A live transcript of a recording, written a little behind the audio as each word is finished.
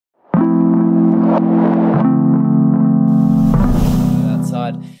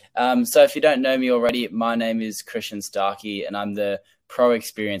So if you don't know me already, my name is Christian Starkey, and I'm the Pro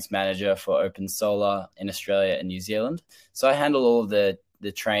Experience Manager for OpenSolar in Australia and New Zealand. So I handle all of the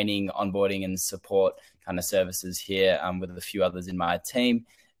training, onboarding, and support kind of services here with a few others in my team.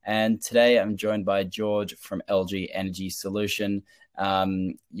 And today I'm joined by George from LG Energy Solution.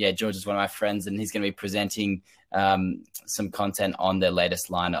 George is one of my friends, and he's going to be presenting some content on their latest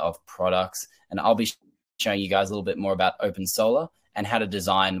line of products. And I'll be showing you guys a little bit more about OpenSolar and how to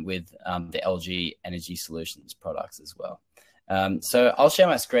design with the LG Energy Solutions products as well. So I'll share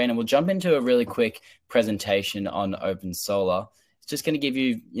my screen and we'll jump into a really quick presentation on OpenSolar. It's just going to give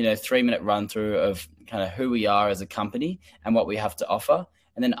you, 3-minute run through of kind of who we are as a company and what we have to offer.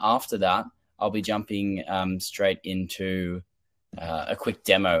 And then after that, I'll be jumping straight into a quick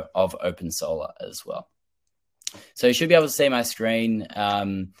demo of OpenSolar as well. So you should be able to see my screen.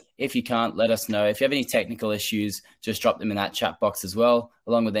 If you can't, let us know. If you have any technical issues, just drop them in that chat box as well,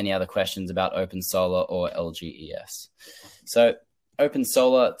 along with any other questions about OpenSolar or LGES. So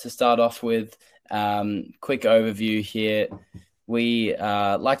OpenSolar, to start off with, quick overview here. We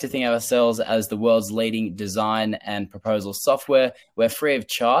like to think of ourselves as the world's leading design and proposal software. We're free of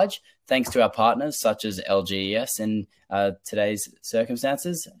charge, thanks to our partners such as LGES in today's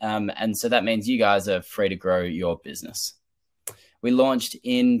circumstances. And so that means you guys are free to grow your business. We launched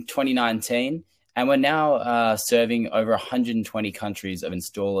in 2019, and we're now serving over 120 countries of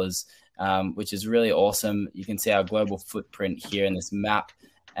installers, which is really awesome. You can see our global footprint here in this map,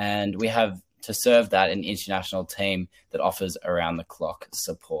 and we have to serve that an international team that offers around-the-clock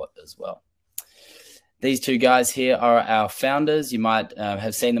support as well. These two guys here are our founders. You might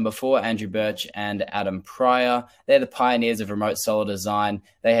have seen them before, Andrew Birch and Adam Pryor. They're the pioneers of remote solar design.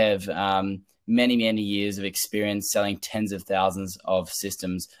 They have many, many years of experience selling tens of thousands of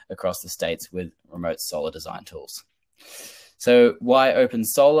systems across the States with remote solar design tools. So why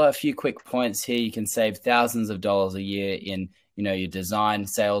OpenSolar? A few quick points here. You can save thousands of dollars a year in your design,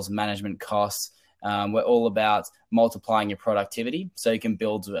 sales, management costs. We're all about multiplying your productivity so you can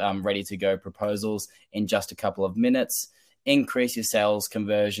build ready to go proposals in just a couple of minutes, increase your sales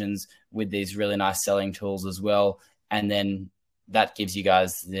conversions with these really nice selling tools as well. And then that gives you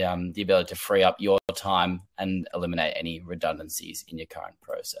guys the ability to free up your time and eliminate any redundancies in your current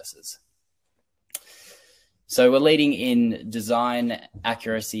processes. So we're leading in design,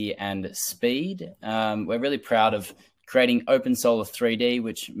 accuracy, and speed. We're really proud of creating OpenSolar 3D,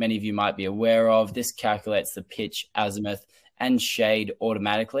 which many of you might be aware of. This calculates the pitch, azimuth, and shade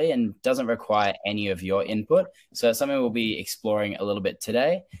automatically and doesn't require any of your input. So it's something we'll be exploring a little bit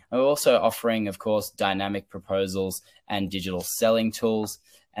today. And we're also offering, of course, dynamic proposals and digital selling tools.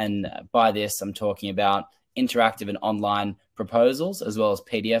 And by this, I'm talking about interactive and online proposals, as well as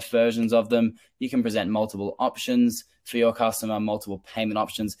PDF versions of them. You can present multiple options for your customer, multiple payment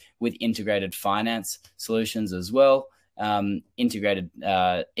options with integrated finance solutions as well. Integrated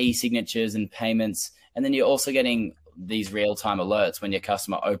e-signatures and payments. And then you're also getting these real-time alerts when your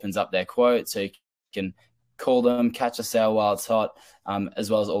customer opens up their quote, so you can call them, catch a sale while it's hot,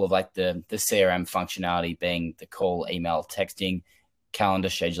 as well as all of like the CRM functionality, being the call, email, texting, calendar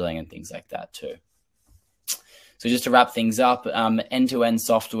scheduling, and things like that too. So just to wrap things up, end-to-end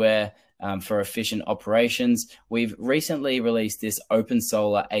software for efficient operations. We've recently released this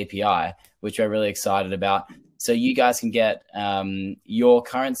OpenSolar API, which we're really excited about. So you guys can get your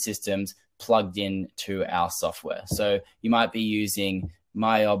current systems plugged in to our software. So you might be using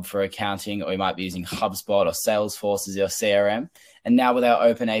MyOb for accounting, or you might be using HubSpot or Salesforce as your CRM. And now with our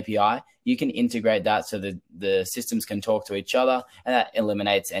open API, you can integrate that so the systems can talk to each other, and that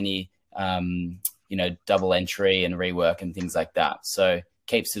eliminates any double entry and rework and things like that. So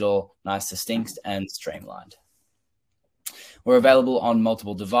keeps it all nice, distinct, and streamlined. We're available on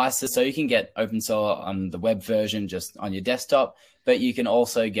multiple devices, so you can get OpenSolar on the web version just on your desktop, but you can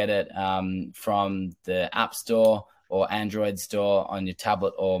also get it from the App Store or Android Store on your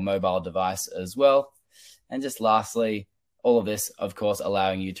tablet or mobile device as well. And just lastly, all of this, of course,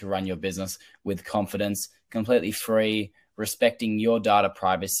 allowing you to run your business with confidence, completely free, respecting your data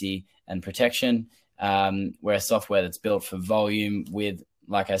privacy and protection. We're a software that's built for volume with,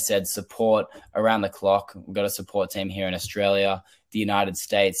 like I said, support around the clock. We've got a support team here in Australia, the United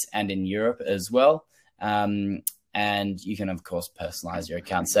States, and in Europe as well. And you can, of course, personalize your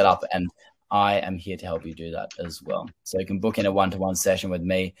account setup, and I am here to help you do that as well. So you can book in a one-to-one session with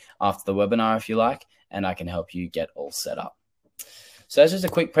me after the webinar if you like, and I can help you get all set up. So that's just a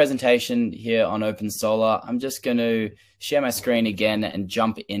quick presentation here on OpenSolar. I'm just going to share my screen again and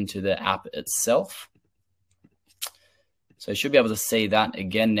jump into the app itself. So you should be able to see that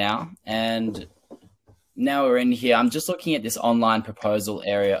again now. And now we're in here. I'm just looking at this online proposal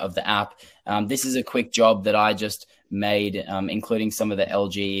area of the app. This is a quick job that I just made, including some of the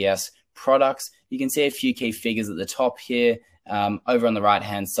LGES products. You can see a few key figures at the top here. Over on the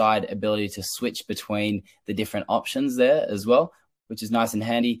right-hand side, ability to switch between the different options there as well, which is nice and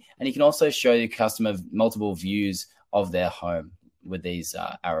handy. And you can also show your customer multiple views of their home with these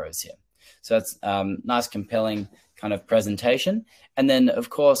arrows here. So it's nice, compelling kind of presentation. And then, of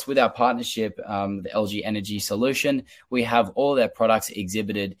course, with our partnership, the LG Energy Solution, we have all their products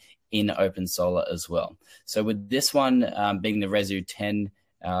exhibited in OpenSolar as well. So with this one being the Resu 10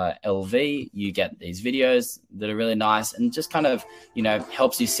 LV, you get these videos that are really nice and just kind of,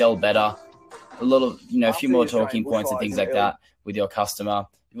 helps you sell better. A little, a few more talking points and things like that with your customer.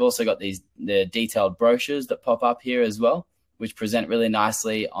 You've also got the detailed brochures that pop up here as well, which present really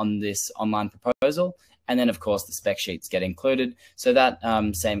nicely on this online proposal. And then, of course, the spec sheets get included. So that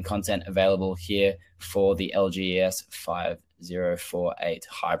same content available here for the LGES 5048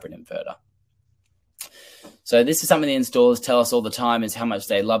 hybrid inverter. So this is something the installers tell us all the time, is how much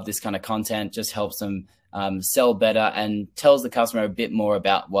they love this kind of content. Just helps them sell better and tells the customer a bit more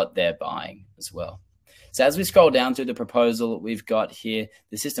about what they're buying as well. So as we scroll down through the proposal, we've got here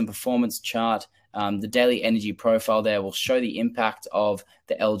the system performance chart. The daily energy profile there will show the impact of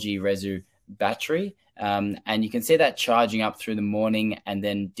the LG Resu battery. And you can see that charging up through the morning and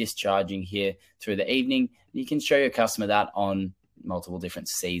then discharging here through the evening. You can show your customer that on multiple different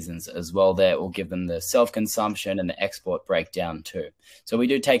seasons as well. There will give them the self-consumption and the export breakdown too. So we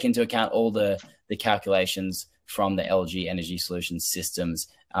do take into account all the calculations from the LG Energy Solutions systems,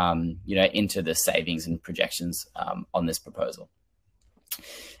 into the savings and projections on this proposal.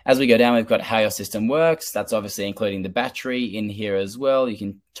 As we go down, we've got how your system works. That's obviously including the battery in here as well. You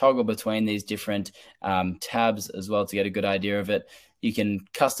can toggle between these different tabs as well to get a good idea of it. You can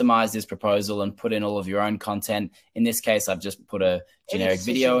customize this proposal and put in all of your own content. In this case, I've just put a generic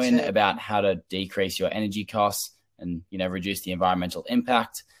video in about how to decrease your energy costs and, reduce the environmental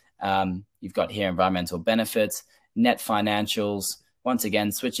impact. You've got here environmental benefits, net financials. Once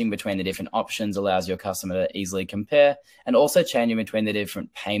again, switching between the different options allows your customer to easily compare, and also changing between the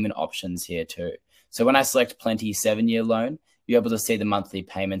different payment options here too. So when I select Plenty 7-year loan, you're able to see the monthly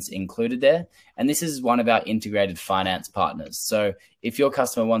payments included there. And this is one of our integrated finance partners. So if your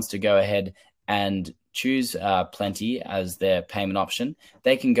customer wants to go ahead and choose Plenty as their payment option,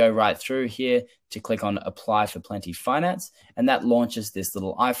 they can go right through here to click on Apply for Plenty Finance. And that launches this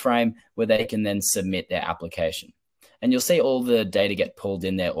little iframe where they can then submit their application. And you'll see all the data get pulled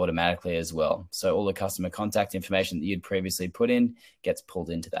in there automatically as well. So all the customer contact information that you'd previously put in gets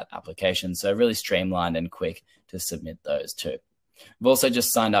pulled into that application. So really streamlined and quick to submit those too. We've also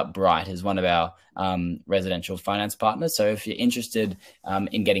just signed up Bright as one of our residential finance partners. So if you're interested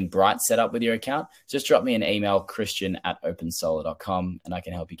in getting Bright set up with your account, just drop me an email, christian@opensolar.com, and I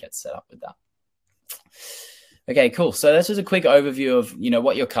can help you get set up with that. Okay, cool. So that's just a quick overview of,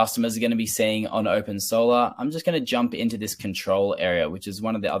 what your customers are going to be seeing on OpenSolar. I'm just going to jump into this control area, which is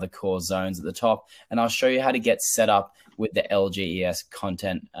one of the other core zones at the top. And I'll show you how to get set up with the LGES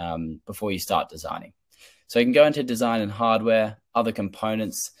content before you start designing. So you can go into design and hardware, other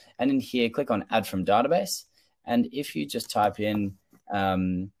components, and in here, click on add from database. And if you just type in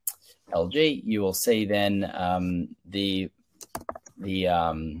LG, you will see then the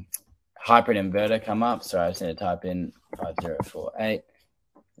hybrid inverter come up. Sorry, I just need to type in 5048.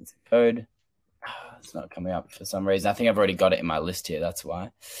 It's a code. It's not coming up for some reason. I think I've already got it in my list here. That's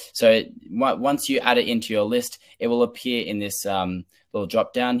why. So once you add it into your list, it will appear in this little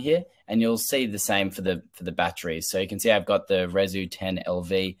drop down here, and you'll see the same for the batteries. So you can see I've got the Resu 10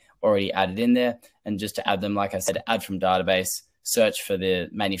 LV already added in there. And just to add them, like I said, add from database, search for the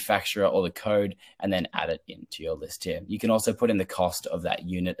manufacturer or the code, and then add it into your list here. You can also put in the cost of that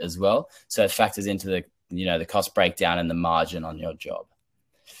unit as well. So it factors into the cost breakdown and the margin on your job.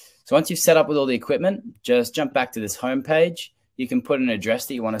 So once you've set up with all the equipment, just jump back to this home page. You can put an address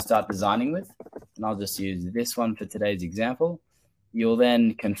that you want to start designing with. And I'll just use this one for today's example. You'll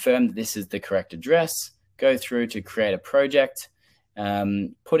then confirm that this is the correct address, go through to create a project,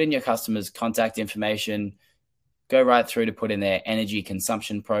 put in your customer's contact information, go right through to put in their energy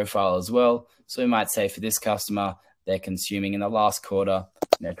consumption profile as well. So we might say for this customer, they're consuming in the last quarter,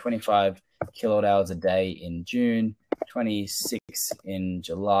 25 kilowatt hours a day in June, 26 in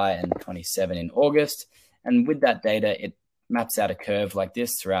July, and 27 in August. And with that data, it maps out a curve like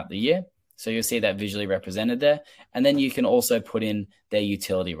this throughout the year. So you'll see that visually represented there. And then you can also put in their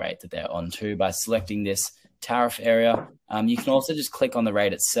utility rate that they're on to by selecting this tariff area. You can also just click on the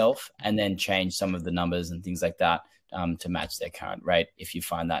rate itself and then change some of the numbers and things like that to match their current rate if you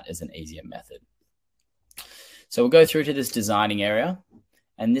find that is an easier method. So we'll go through to this designing area,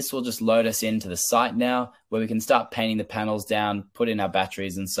 and this will just load us into the site now where we can start painting the panels down, put in our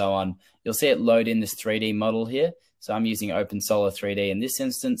batteries and so on. You'll see it load in this 3D model here. So I'm using OpenSolar 3D in this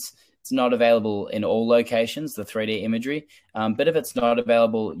instance. It's not available in all locations, the 3D imagery, but if it's not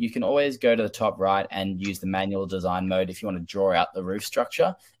available, you can always go to the top right and use the manual design mode if you want to draw out the roof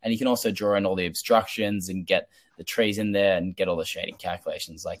structure. And you can also draw in all the obstructions and get the trees in there and get all the shading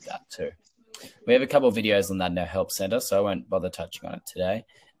calculations like that too. We have a couple of videos on that in our help center, so I won't bother touching on it today.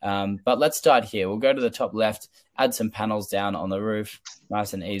 But let's start here. We'll go to the top left, add some panels down on the roof,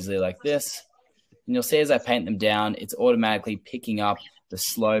 nice and easily like this. And you'll see as I paint them down, it's automatically picking up the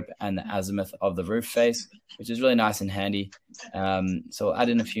slope and the azimuth of the roof face, which is really nice and handy. So we'll add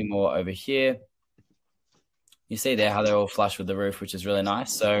in a few more over here. You see there how they're all flush with the roof, which is really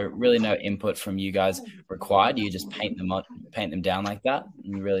nice. So really no input from you guys required. You just paint them down like that,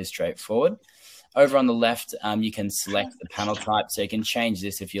 and really straightforward. Over on the left, you can select the panel type. So you can change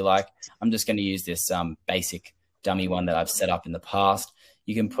this if you like. I'm just going to use this basic dummy one that I've set up in the past.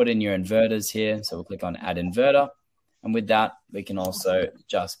 You can put in your inverters here. So we'll click on Add Inverter. And with that, we can also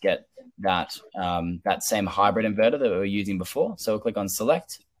just get that, that same hybrid inverter that we were using before. So we'll click on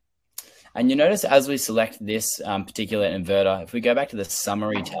Select. And you notice as we select this particular inverter, if we go back to the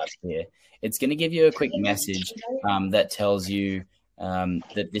Summary tab here, it's going to give you a quick message that tells you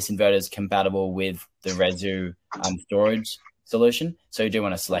that this inverter is compatible with the Resu storage solution. So you do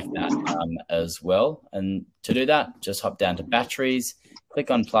want to select that as well. And to do that, just hop down to Batteries,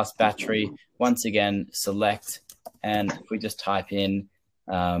 click on Plus Battery. Once again, select. And if we just type in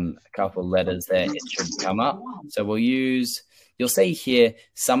a couple of letters there, it should come up. So we'll use, you'll see here,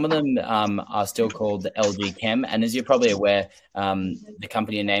 some of them are still called the LG Chem. And as you're probably aware, the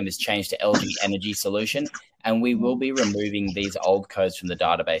company name has changed to LG Energy Solution. And we will be removing these old codes from the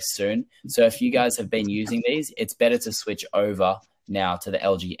database soon. So if you guys have been using these, it's better to switch over now to the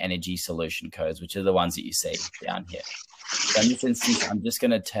LG Energy Solution codes, which are the ones that you see down here. So in this instance, I'm just going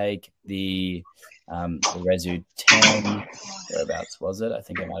to take the Resu 10, whereabouts was it? I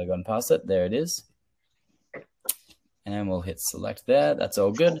think I might have gone past it. There it is. And we'll hit select there. That's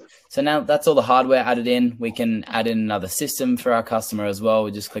all good. So now that's all the hardware added in. We can add in another system for our customer as well.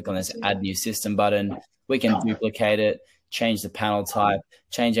 We just click on this Add New System button. We can duplicate it, change the panel type,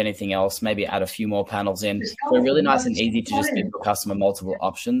 change anything else, maybe add a few more panels in. So really nice and easy to just give the customer multiple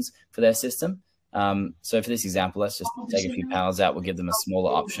options for their system. So for this example, let's just take a few panels out. We'll give them a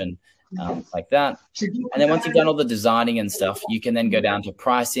smaller option like that. And then once you've done all the designing and stuff, you can then go down to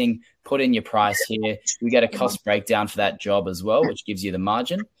pricing, put in your price here. We get a cost breakdown for that job as well, which gives you the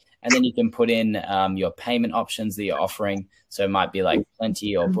margin. And then you can put in your payment options that you're offering. So it might be like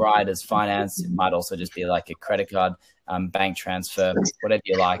Plenty or Bright as finance. It might also just be like a credit card, bank transfer, whatever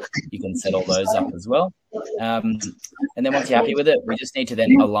you like. You can set all those up as well. And then once you're happy with it, we just need to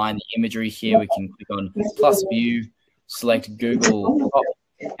then align the imagery here. We can click on Plus View, select Google Top,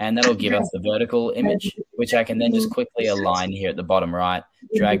 and that'll give us the vertical image, which I can then just quickly align here at the bottom right,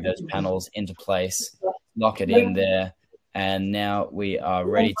 drag those panels into place, lock it in there. And now we are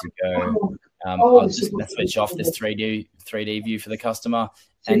ready to go. I'll just switch off this 3D view for the customer.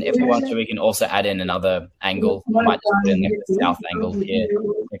 And if we want to, we can also add in another angle. I might just put in the south angle here,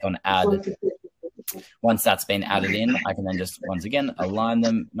 click on Add. Once that's been added in, I can then just, once again, align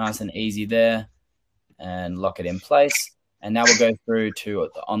them nice and easy there and lock it in place. And now we'll go through to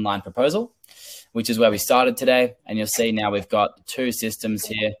the online proposal, which is where we started today. And you'll see now we've got two systems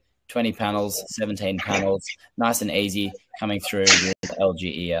here, 20 panels, 17 panels, nice and easy, coming through with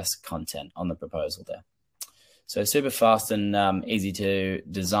LGES content on the proposal there. So super fast and easy to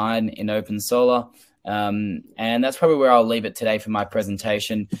design in OpenSolar. And that's probably where I'll leave it today for my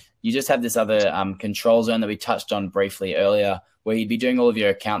presentation. You just have this other control zone that we touched on briefly earlier, where you'd be doing all of your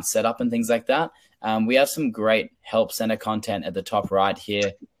account setup and things like that. We have some great help center content at the top right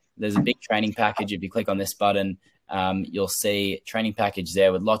here. There's a big training package. If you click on this button, you'll see training package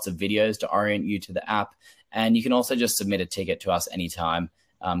there with lots of videos to orient you to the app. And you can also just submit a ticket to us anytime,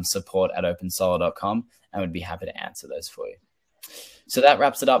 support@opensolar.com, and we'd be happy to answer those for you. So that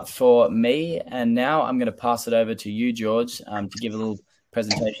wraps it up for me. And now I'm going to pass it over to you, George, to give a little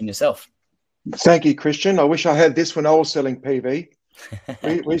presentation yourself. Thank you, Christian. I wish I had this when I was selling PV.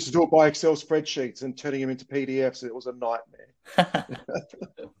 we used to do it by Excel spreadsheets and turning them into PDFs. It was a nightmare.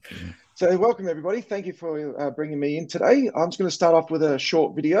 So welcome, everybody. Thank you for bringing me in today. I'm just going to start off with a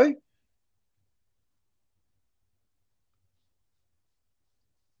short video.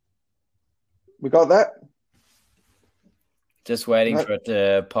 We got that? Just waiting for it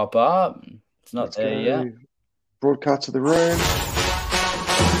to pop up. It's not there yet. Broadcast to the room.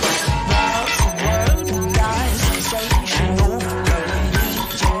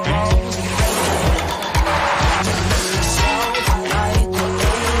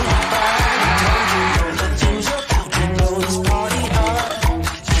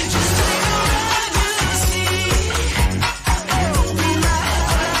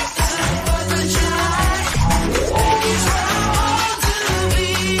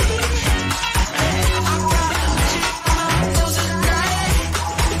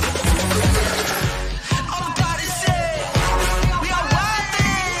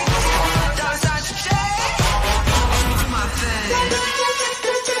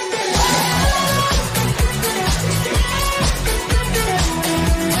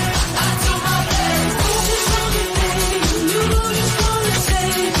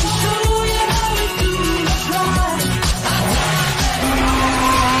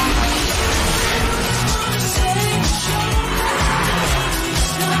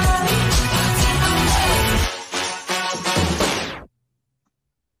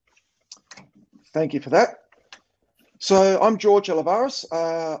 Thank you for that. So I'm George Elovaris.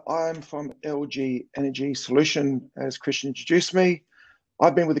 I'm from LG Energy Solution, as Christian introduced me.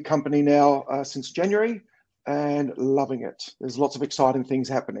 I've been with the company now since January and loving it. There's lots of exciting things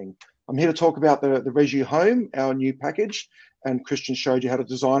happening. I'm here to talk about the Resu Home, our new package, and Christian showed you how to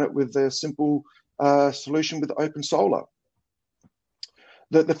design it with a simple solution with OpenSolar.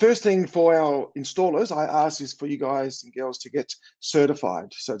 The first thing for our installers, I ask, is for you guys and girls to get certified.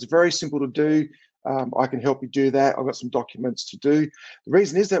 So it's very simple to do. I can help you do that. I've got some documents to do. The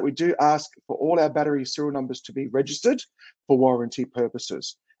reason is that we do ask for all our battery serial numbers to be registered for warranty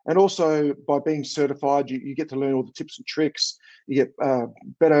purposes. And also by being certified, you get to learn all the tips and tricks. You get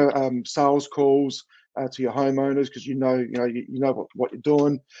better sales calls to your homeowners because you know what you're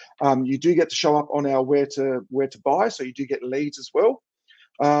doing. You do get to show up on our where to buy, so you do get leads as well.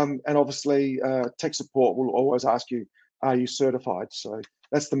 And obviously, tech support will always ask you, are you certified? So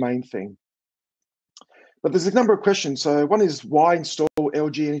that's the main thing. But there's a number of questions. So one is, why install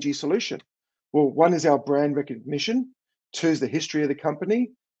LG Energy Solution? Well, one is our brand recognition. Two is the history of the company,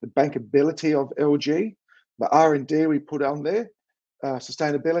 the bankability of LG, the R&D we put on there,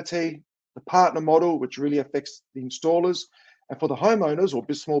 sustainability, the partner model, which really affects the installers, and for the homeowners or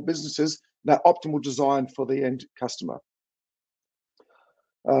small businesses, that optimal design for the end customer.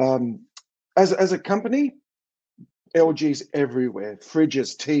 As a company, LG's everywhere: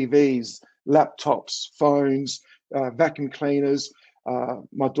 fridges, TVs, laptops, phones, vacuum cleaners.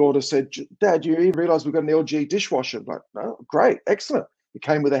 My daughter said, "Dad, do you even realize we've got an LG dishwasher?" I'm like, no, great, excellent. It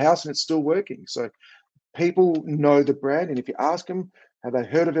came with a house and it's still working. So people know the brand, and if you ask them, have they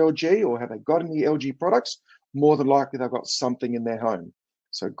heard of LG or have they got any LG products, more than likely they've got something in their home.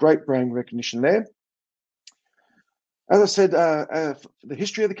 So great brand recognition there. As I said, the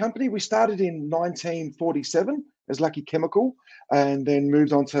history of the company, we started in 1947 as Lucky Chemical, and then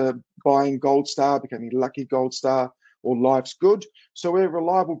moved on to buying Gold Star, becoming Lucky Gold Star or Life's Good. So we're a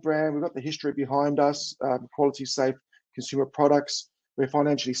reliable brand. We've got the history behind us, quality, safe consumer products. We're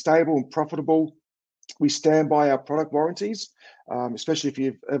financially stable and profitable. We stand by our product warranties, especially if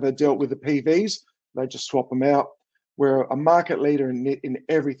you've ever dealt with the PVs. They just swap them out. We're a market leader in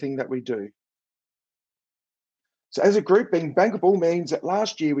everything that we do. So as a group, being bankable means that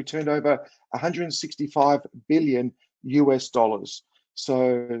last year we turned over 165 billion US dollars.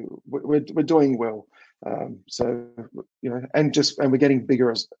 So we're doing well. So and we're getting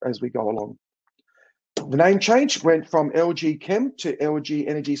bigger as we go along. The name change went from LG Chem to LG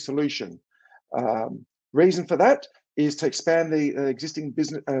Energy Solution. Reason for that is to expand the existing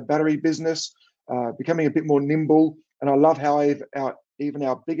business, battery business, becoming a bit more nimble. And I love how even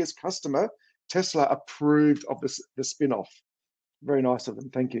our biggest customer, Tesla, approved of the spin-off. Very nice of them.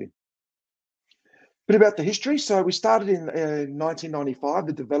 Thank you. A bit about the history. So we started in 1995,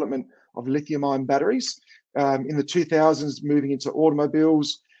 the development of lithium-ion batteries. In the 2000s, moving into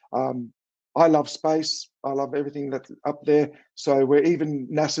automobiles. I love space. I love everything that's up there. So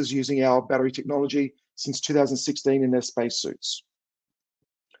NASA's using our battery technology since 2016 in their spacesuits.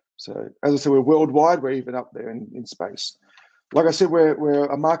 So as I said, we're worldwide. We're even up there in space. Like I said, we're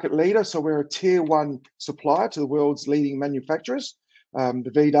a market leader, so we're a tier 1 supplier to the world's leading manufacturers.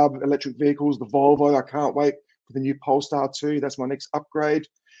 The VW electric vehicles, the Volvo, I can't wait for the new Polestar 2. That's my next upgrade.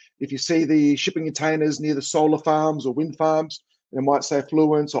 If you see the shipping containers near the solar farms or wind farms, it might say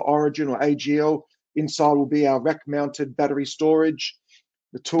Fluence or Origin or AGL. Inside will be our rack-mounted battery storage.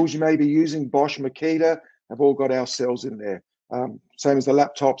 The tools you may be using, Bosch, Makita, have all got our cells in there. Same as the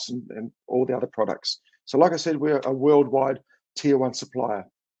laptops and all the other products. So like I said, we're a worldwide tier 1 supplier.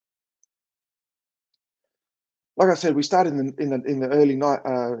 Like I said, we started in the early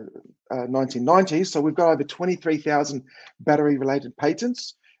 1990s, so we've got over 23,000 battery-related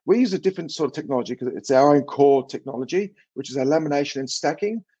patents. We use a different sort of technology because it's our own core technology, which is our lamination and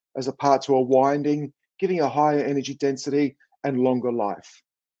stacking as a part to a winding, giving a higher energy density and longer life.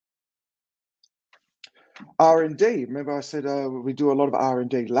 R&D. Remember I said we do a lot of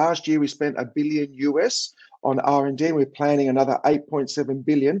R&D. Last year we spent $1 billion US on R&D, and we're planning another 8.7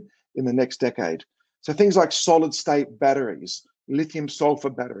 billion in the next decade. So things like solid state batteries, lithium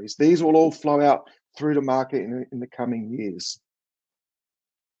sulfur batteries, these will all flow out through the market in the coming years.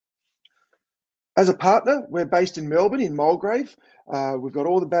 As a partner, we're based in Melbourne, in Mulgrave. We've got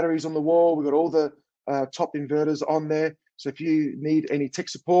all the batteries on the wall. We've got all the top inverters on there. So if you need any tech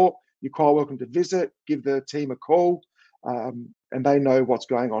support, you're quite welcome to visit, give the team a call, and they know what's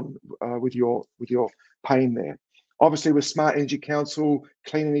going on with your pain there. Obviously, we're Smart Energy Council,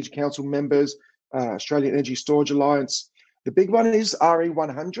 Clean Energy Council members, Australian Energy Storage Alliance. The big one is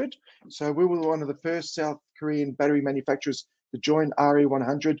RE100. So we were one of the first South Korean battery manufacturers to join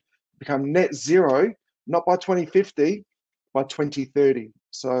RE100 become net zero, not by 2050, by 2030.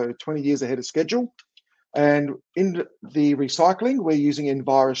 So 20 years ahead of schedule. And in the recycling, we're using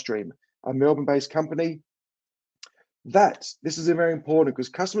EnviroStream, a Melbourne-based company. This is very important because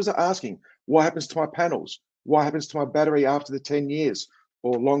customers are asking, what happens to my panels? What happens to my battery after the 10 years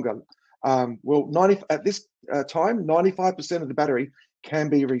or longer? At this time, 95% of the battery can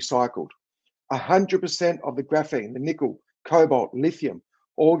be recycled. 100% of the graphene, the nickel, cobalt, lithium,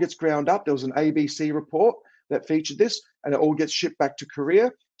 all gets ground up. There was an ABC report that featured this, and it all gets shipped back to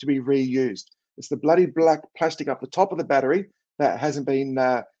Korea to be reused. It's the bloody black plastic up the top of the battery that hasn't been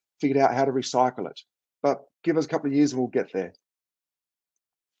figured out how to recycle it. But give us a couple of years and we'll get there.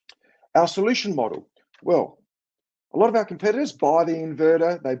 Our solution model. Well, a lot of our competitors buy the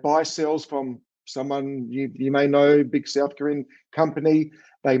inverter. They buy cells from someone you may know, big South Korean company.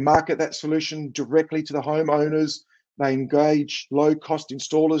 They market that solution directly to the homeowners. They engage low-cost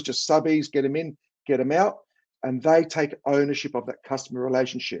installers, just subbies, get them in, get them out, and they take ownership of that customer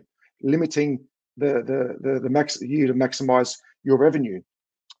relationship, limiting you to maximize your revenue.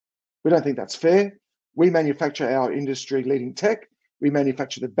 We don't think that's fair. We manufacture our industry-leading tech. We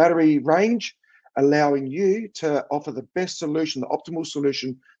manufacture the battery range, allowing you to offer the best solution, the optimal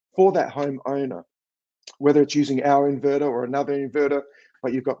solution for that homeowner, whether it's using our inverter or another inverter,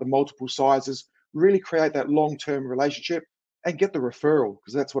 but you've got the multiple sizes. Really create that long-term relationship and get the referral,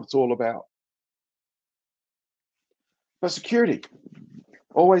 because that's what it's all about. But security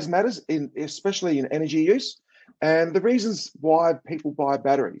always matters, especially in energy use, and the reasons why people buy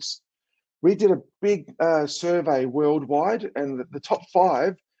batteries. We did a big survey worldwide, and the top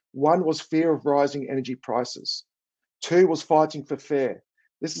 5, 1 was fear of rising energy prices. 2 was fighting for fair.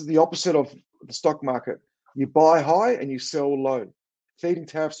 This is the opposite of the stock market. You buy high and you sell low. Feed-in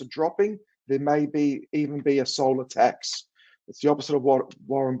tariffs are dropping. There may even be a solar tax. It's the opposite of what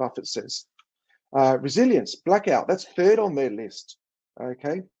Warren Buffett says. Resilience, blackout, that's 3rd on their list.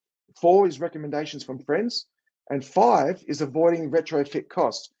 Okay. 4 is recommendations from friends. And 5 is avoiding retrofit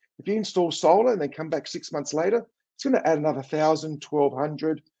costs. If you install solar and then come back 6 months later, it's going to add another $1,000,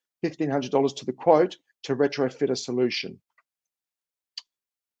 $1,200, $1,500 to the quote to retrofit a solution.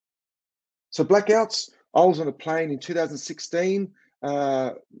 So blackouts, I was on a plane in 2016,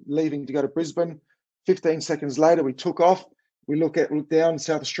 leaving to go to Brisbane. 15 seconds later, we took off. We look down in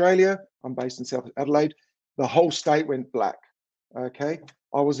South Australia. I'm based in South Adelaide. The whole state went black. Okay.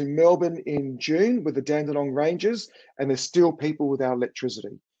 I was in Melbourne in June with the Dandenong Rangers, and there's still people without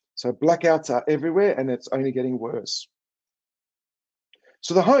electricity. So blackouts are everywhere, and it's only getting worse.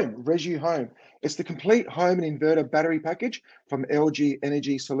 So the home, Resu Home, it's the complete home and inverter battery package from LG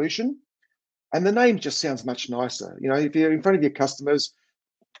Energy Solution. And the name just sounds much nicer. You know, if you're in front of your customers,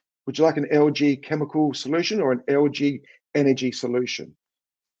 would you like an LG chemical solution or an LG energy solution?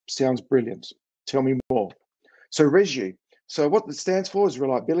 Sounds brilliant. Tell me more. So Resu. So what it stands for is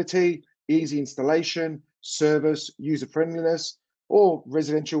reliability, easy installation, service, user-friendliness, or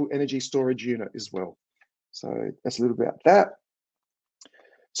residential energy storage unit as well. So that's a little bit about that.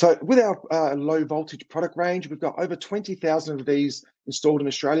 So with our low voltage product range, we've got over 20,000 of these installed in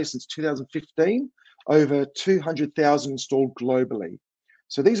Australia since 2015, over 200,000 installed globally.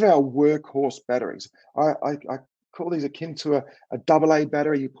 So these are our workhorse batteries. I call these akin to a AA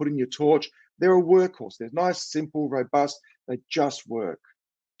battery you put in your torch. They're a workhorse. They're nice, simple, robust. They just work.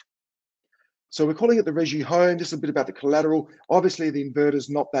 So we're calling it the Resu Home. Just a bit about the collateral. Obviously, the inverter's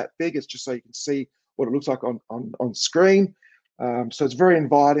not that big. It's just so you can see what it looks like on screen. So it's very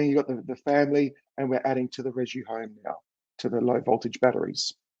inviting. You've got the family, and we're adding to the Resu Home now, to the low voltage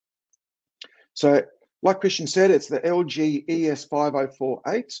batteries. So like Christian said, it's the LGES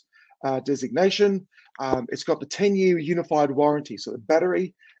 5048 designation. It's got the 10-year unified warranty. So the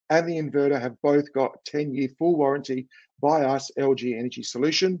battery and the inverter have both got 10-year full warranty by us, LG Energy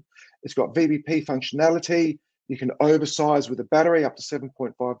Solution. It's got VVP functionality. You can oversize with the battery up to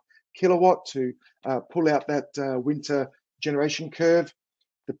 7.5 kilowatt to pull out that winter generation curve.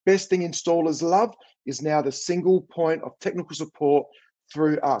 The best thing installers love is now the single point of technical support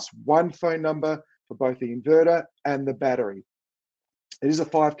through us. One phone number for both the inverter and the battery. It is a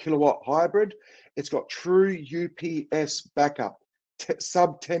 5 kilowatt hybrid. It's got true UPS backup,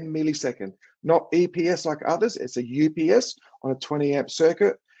 sub 10 millisecond, not EPS like others. It's a UPS on a 20 amp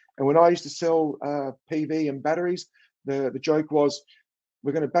circuit. And when I used to sell PV and batteries, the joke was,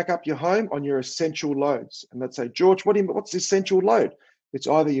 we're going to back up your home on your essential loads. And they'd say, George, what's essential load? It's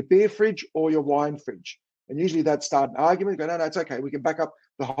either your beer fridge or your wine fridge. And usually they'd start an argument, go, no, it's okay. We can back up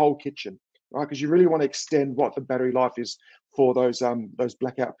the whole kitchen, right? Because you really want to extend what the battery life is for those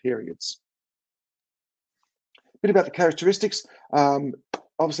blackout periods. A bit about the characteristics.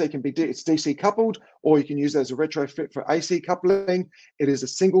 Obviously, it's DC coupled, or you can use it as a retrofit for AC coupling. It is a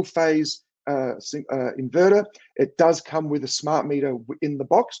single phase inverter. It does come with a smart meter in the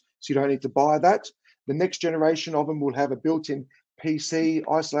box, so you don't need to buy that. The next generation of them will have a built-in PC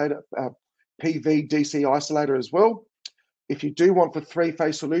isolator, PV DC isolator as well. If you do want for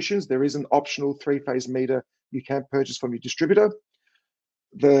three-phase solutions, there is an optional three-phase meter you can purchase from your distributor.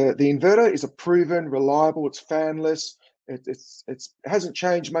 The inverter is a proven, reliable, it's fanless. It hasn't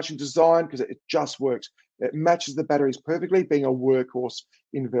changed much in design because it just works. It matches the batteries perfectly, being a workhorse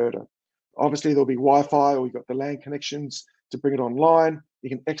inverter. Obviously, there'll be Wi-Fi, or you've got the LAN connections to bring it online. You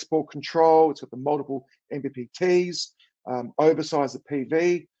can export control. It's got the multiple MPPTs, oversize the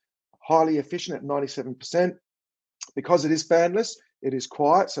PV, highly efficient at 97%. Because it is fanless, it is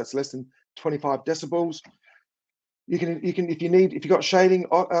quiet, so it's less than 25 decibels. You can if you've got shading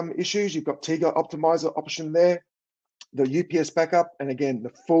issues, you've got TIGA optimizer option there, the UPS backup, and again,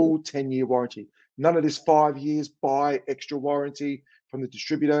 the full 10-year warranty. None of this 5 years buy extra warranty from the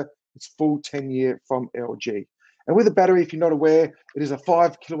distributor. It's full 10-year from LG. And with the battery, if you're not aware, it is a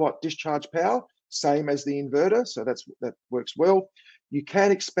 5 kilowatt discharge power, same as the inverter, so that works well. You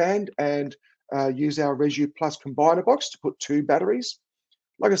can expand and use our Resu Plus combiner box to put 2 batteries.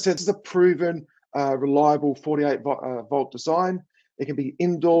 Like I said, this is a proven, reliable 48 volt design. It can be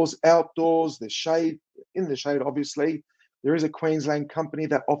indoors, outdoors. There's shade, in the shade, obviously. There is a Queensland company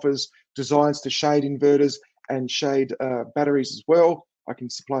that offers designs to shade inverters and shade batteries as well. I can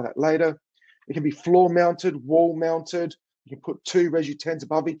supply that later. It can be floor mounted, wall mounted. You can put 2 Resu 10s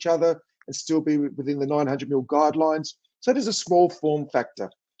above each other and still be within the 900mm guidelines. So it is a small form factor,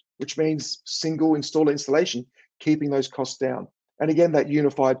 which means single installation, keeping those costs down. And again, that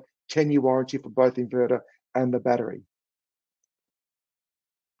unified 10-year warranty for both inverter and the battery.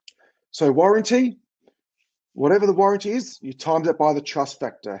 So warranty, whatever the warranty is, you times it by the trust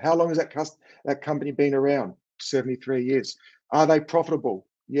factor. How long has that company been around? 73 years. Are they profitable?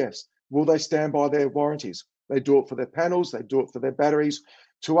 Yes. Will they stand by their warranties? They do it for their panels. They do it for their batteries.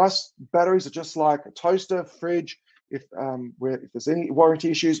 To us, batteries are just like a toaster, fridge. If there's any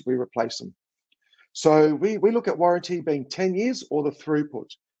warranty issues, we replace them. So we look at warranty being 10 years or the throughput,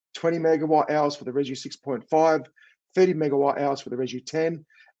 20 megawatt hours for the Resu 6.5, 30 megawatt hours for the Resu 10,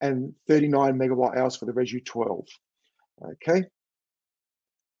 and 39 megawatt hours for the Resu 12. Okay.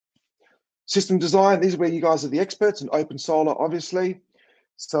 System design, this is where you guys are the experts, and OpenSolar, obviously.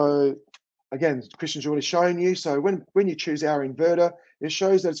 So again, Christian's already shown you. So when you choose our inverter, it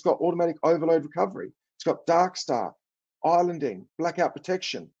shows that it's got automatic overload recovery. It's got dark start, islanding, blackout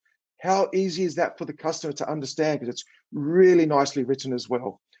protection. How easy is that for the customer to understand? Because it's really nicely written as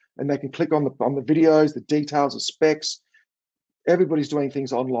well. And they can click on the videos, the details, the specs. Everybody's doing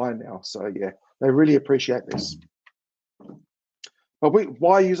things online now. So yeah, they really appreciate this. But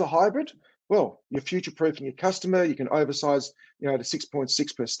why use a hybrid? Well, you're future-proofing your customer. You can oversize, to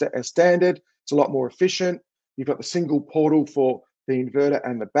 6.6 per standard. It's a lot more efficient. You've got the single portal for the inverter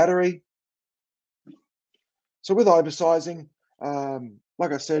and the battery. So with oversizing,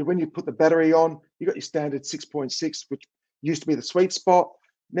 like I said, when you put the battery on, you got your standard 6.6, which used to be the sweet spot.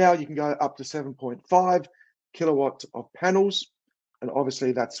 Now you can go up to 7.5 kilowatts of panels, and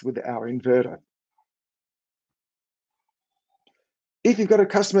obviously that's with our inverter. If you've got a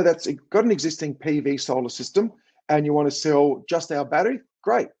customer that's got an existing PV solar system and you want to sell just our battery,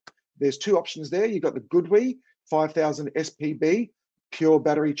 great. There's 2 options there. You've got the GoodWe 5000 SPB pure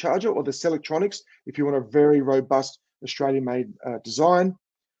battery charger, or the Cellectronics if you want a very robust Australian-made design.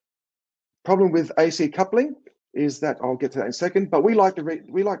 Problem with AC coupling is that, I'll get to that in a second, but we like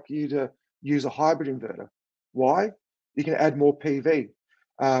you to use a hybrid inverter. Why? You can add more PV.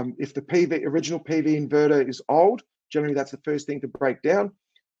 If the original PV inverter is old, generally that's the first thing to break down.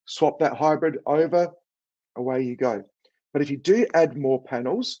 Swap that hybrid over, away you go. But if you do add more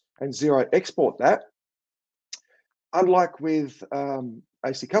panels and zero export that, unlike with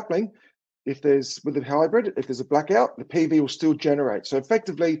AC coupling, with the hybrid, if there's a blackout, the PV will still generate. So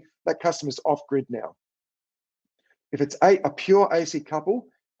effectively, that customer's off grid now. If it's a pure AC couple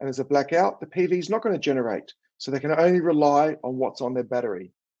and there's a blackout, the PV is not going to generate. So they can only rely on what's on their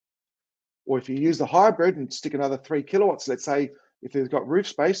battery. Or if you use the hybrid and stick another 3 kilowatts, let's say if they've got roof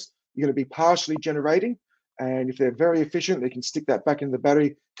space, you're going to be partially generating. And if they're very efficient, they can stick that back in the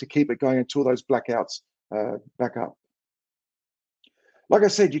battery to keep it going until those blackouts back up. Like I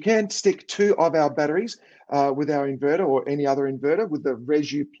said, you can stick 2 of our batteries with our inverter or any other inverter with the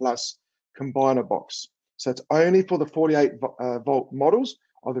Resu Plus combiner box. So it's only for the 48 volt models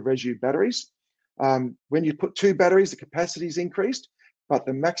of the Resu batteries. When you put 2 batteries, the capacity is increased, but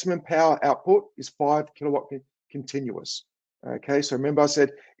the maximum power output is 5 kilowatt continuous. Okay, so remember I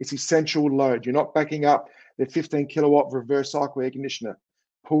said it's essential load. You're not backing up the 15 kilowatt reverse cycle air conditioner,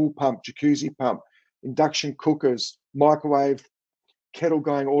 pool pump, jacuzzi pump, induction cookers, microwave, kettle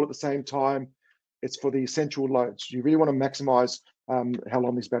going all at the same time. It's for the essential loads. You really want to maximize how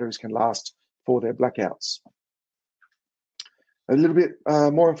long these batteries can last for their blackouts. A little bit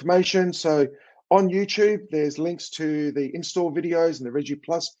more information. So on YouTube, there's links to the install videos and the Regi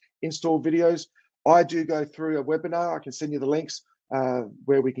Plus install videos. I do go through a webinar. I can send you the links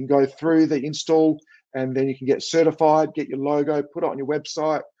where we can go through the install, and then you can get certified, get your logo, put it on your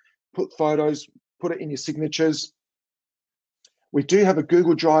website, put photos, put it in your signatures. We do have a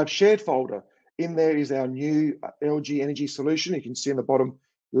Google Drive shared folder. In there is our new LG Energy solution. You can see in the bottom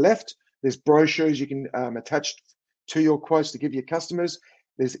left, there's brochures you can attach to your quotes to give your customers.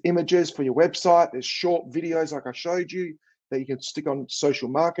 There's images for your website. There's short videos like I showed you that you can stick on social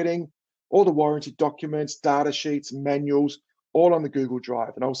marketing, all the warranty documents, data sheets, manuals, all on the Google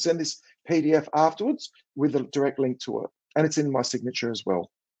Drive. And I'll send this PDF afterwards with a direct link to it. And it's in my signature as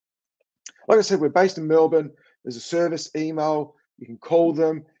well. Like I said, we're based in Melbourne. There's a service email. You can call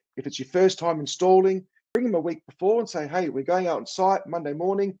them. If it's your first time installing, bring them a week before and say, hey, we're going out on site Monday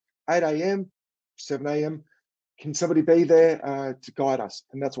morning, 8 a.m., 7 a.m. Can somebody be there to guide us?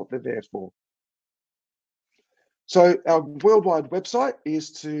 And that's what they're there for. So our worldwide website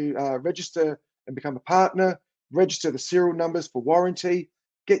is to register and become a partner, register the serial numbers for warranty,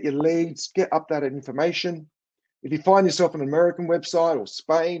 get your leads, get updated information. If you find yourself on an American website or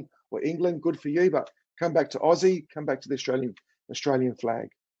Spain or England, good for you, but come back to Aussie, come back to the Australian flag.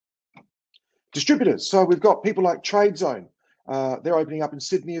 Distributors. So we've got people like Trade Zone. They're opening up in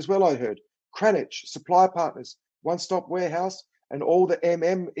Sydney as well, I heard. Cranich, Supply Partners, One Stop Warehouse, and all the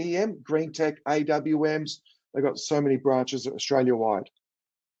EM, Green Tech, AWMs. They've got so many branches Australia-wide.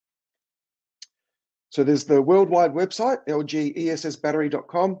 So there's the worldwide website,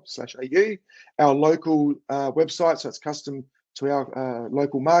 lgessbattery.com/au. Our local website, so it's custom to our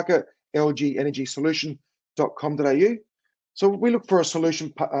local market, lgenergysolution.com.au. So we look for a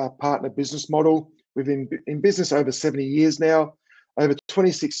solution partner business model. We've been in business over 70 years now, over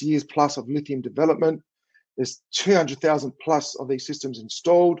 26 years plus of lithium development. There's 200,000 plus of these systems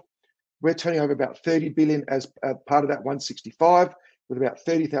installed. We're turning over about 30 billion as part of that 165 with about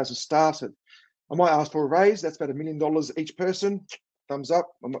 30,000 staff. So I might ask for a raise. That's about $1 million each person. Thumbs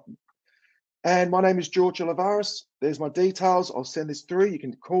up. And my name is George Elovaris. There's my details. I'll send this through. You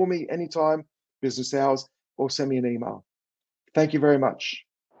can call me anytime, business hours, or send me an email. Thank you very much.